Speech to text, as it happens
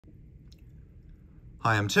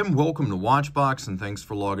Hi, I'm Tim. Welcome to Watchbox, and thanks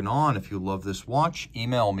for logging on. If you love this watch,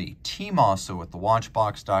 email me,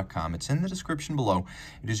 tmosso@thewatchbox.com. It's in the description below.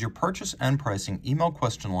 It is your purchase and pricing email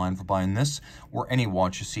question line for buying this or any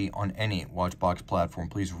watch you see on any Watchbox platform.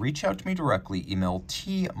 Please reach out to me directly. Email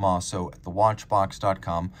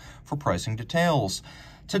tmosso@thewatchbox.com for pricing details.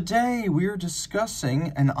 Today, we are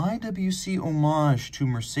discussing an IWC homage to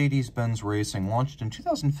Mercedes-Benz Racing, launched in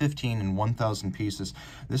 2015 in 1,000 pieces.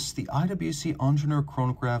 This is the IWC Ingenieur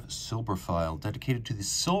Chronograph Silver File, dedicated to the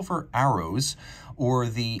silver arrows, or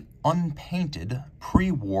the unpainted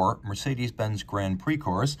pre-war Mercedes-Benz Grand Prix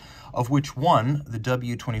cars, of which one, the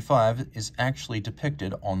W25, is actually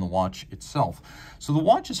depicted on the watch itself. So the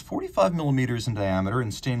watch is 45 millimeters in diameter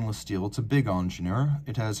in stainless steel. It's a big Ingenieur.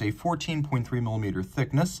 It has a 14.3 millimeter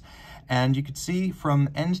thickness, and you can see from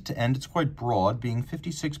end to end, it's quite broad, being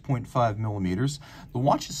 56.5 millimeters. The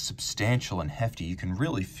watch is substantial and hefty. You can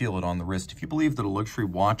really feel it on the wrist. If you believe that a luxury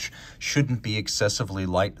watch shouldn't be excessively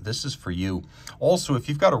light, this is for you. Also, if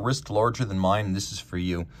you've got a wrist larger than mine, this is for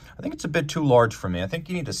you. I think it's a bit too large for me. I think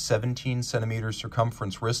you need a 17 centimeter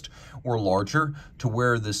circumference wrist or larger to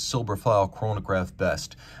wear this silver file chronograph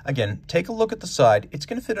best. Again, take a look at the side. It's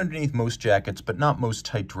going to fit underneath most jackets, but not most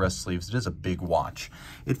tight dress sleeves. It is a big watch.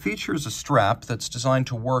 It features a strap that's designed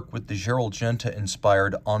to work with the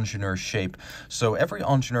Gerald-Genta-inspired Ingenieur shape. So every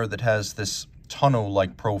Ingenieur that has this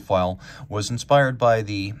tonneau-like profile was inspired by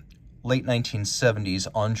the late 1970s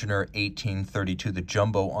Ingenieur 1832, the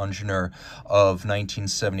jumbo Ingenieur of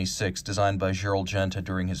 1976, designed by Gerald-Genta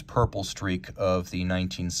during his purple streak of the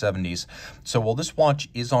 1970s. So while this watch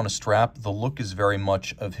is on a strap, the look is very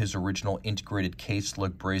much of his original integrated case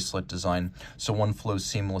lug bracelet design, so one flows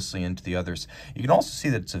seamlessly into the others. You can also see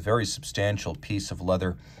that it's a very substantial piece of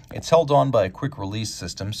leather. It's held on by a quick release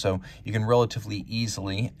system, so you can relatively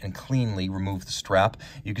easily and cleanly remove the strap.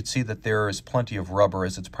 You can see that there is plenty of rubber,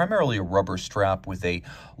 as it's primarily a rubber strap with a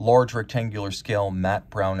large rectangular scale matte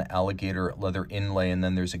brown alligator leather inlay, and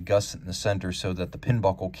then there's a gusset in the center so that the pin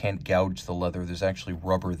buckle can't gouge the leather. There's actually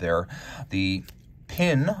rubber there. The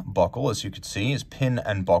pin buckle, as you can see, is pin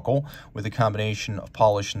and buckle with a combination of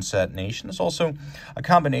polish and satination. There's also a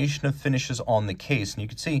combination of finishes on the case, and you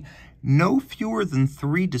can see no fewer than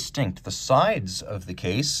 3 distinct. The sides of the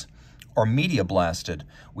case are media blasted.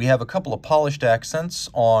 We have a couple of polished accents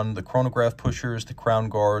on the chronograph pushers, the crown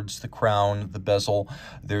guards, the crown, the bezel.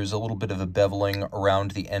 There's a little bit of a beveling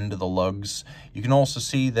around the end of the lugs. You can also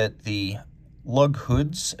see that the lug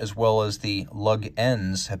hoods as well as the lug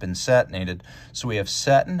ends have been satinated, so we have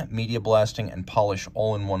satin, media blasting, and polish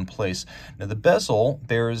all in one place. Now the bezel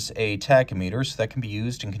bears a tachometer, so that can be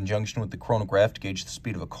used in conjunction with the chronograph to gauge the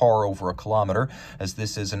speed of a car over a kilometer, as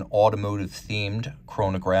this is an automotive themed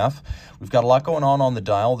chronograph. We've got a lot going on the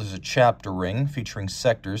dial. There's a chapter ring featuring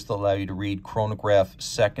sectors that allow you to read chronograph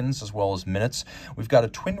seconds as well as minutes. We've got a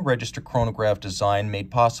twin register chronograph design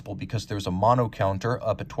made possible because there's a mono counter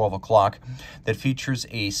up at 12 o'clock that features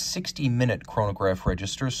a 60-minute chronograph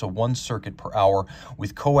register, so 1 circuit per hour,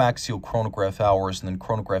 with coaxial chronograph hours, and then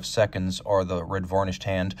chronograph seconds are the red varnished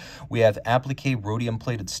hand. We have applique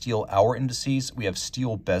rhodium-plated steel hour indices. We have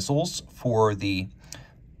steel bezels for the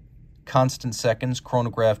constant seconds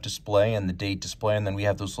chronograph display and the date display, and then we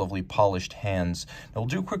have those lovely polished hands. Now we'll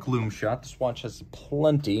do a quick lume shot. This watch has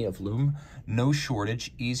plenty of lume, no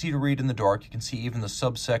shortage, easy to read in the dark. You can see even the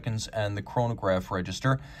sub-seconds and the chronograph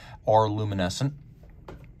register are luminescent.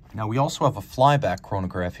 Now we also have a flyback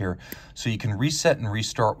chronograph here, so you can reset and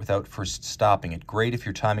restart without first stopping it. Great if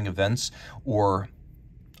you're timing events or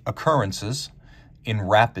occurrences in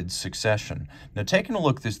rapid succession. Now taking a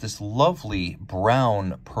look, there's this lovely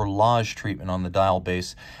brown perlage treatment on the dial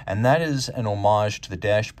base, and that is an homage to the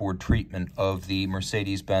dashboard treatment of the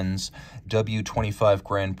Mercedes-Benz W25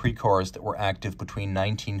 Grand Prix cars that were active between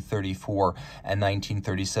 1934 and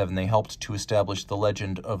 1937. They helped to establish the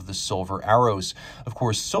legend of the silver arrows. Of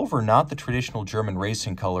course, silver, not the traditional German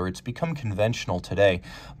racing color. It's become conventional today,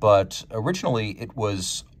 but originally it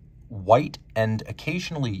was white and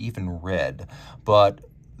occasionally even red. But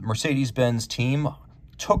Mercedes-Benz team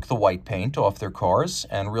took the white paint off their cars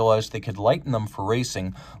and realized they could lighten them for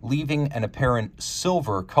racing, leaving an apparent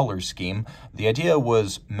silver color scheme. The idea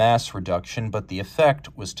was mass reduction, but the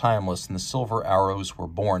effect was timeless, and the silver arrows were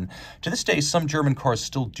born. To this day, some German cars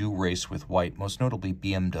still do race with white, most notably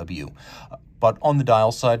BMW. But on the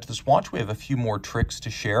dial side to this watch, we have a few more tricks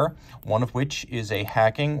to share, one of which is a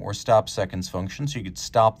hacking or stop seconds function, so you could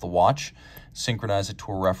stop the watch, synchronize it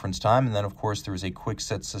to a reference time, and then, of course, there is a quick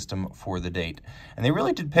set system for the date. And they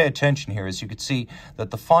really did pay attention here, as you could see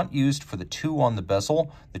that the font used for the 2 on the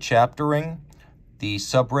bezel, the chapter ring, the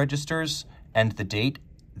sub-registers, and the date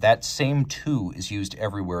that same 2 is used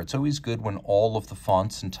everywhere. It's always good when all of the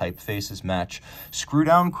fonts and typefaces match. Screw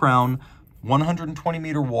down crown,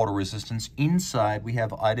 120-meter water resistance. Inside, we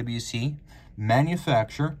have IWC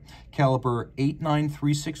manufacturer, caliber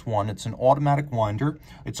 89361. It's an automatic winder.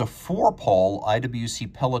 It's a 4-pawl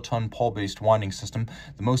IWC Peloton pawl-based winding system,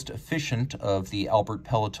 the most efficient of the Albert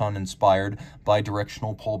Peloton-inspired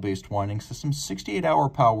bidirectional pawl-based winding systems. 68-hour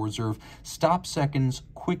power reserve, stop seconds,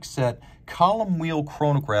 quick set, column wheel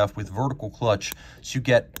chronograph with vertical clutch, so you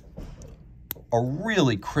get a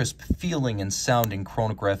really crisp feeling and sounding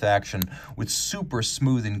chronograph action with super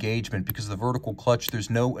smooth engagement. Because of the vertical clutch, there's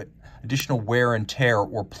no additional wear and tear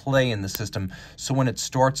or play in the system, so when it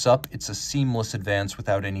starts up, it's a seamless advance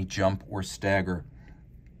without any jump or stagger.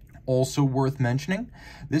 Also worth mentioning,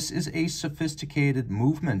 this is a sophisticated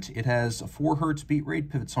movement. It has a 4 Hz beat rate,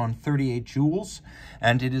 pivots on 38 joules,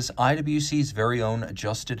 and it is IWC's very own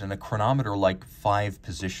adjusted in a chronometer like 5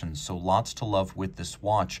 positions, so lots to love with this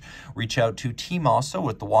watch. Reach out to Team Mosso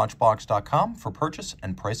at thewatchbox.com for purchase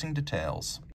and pricing details.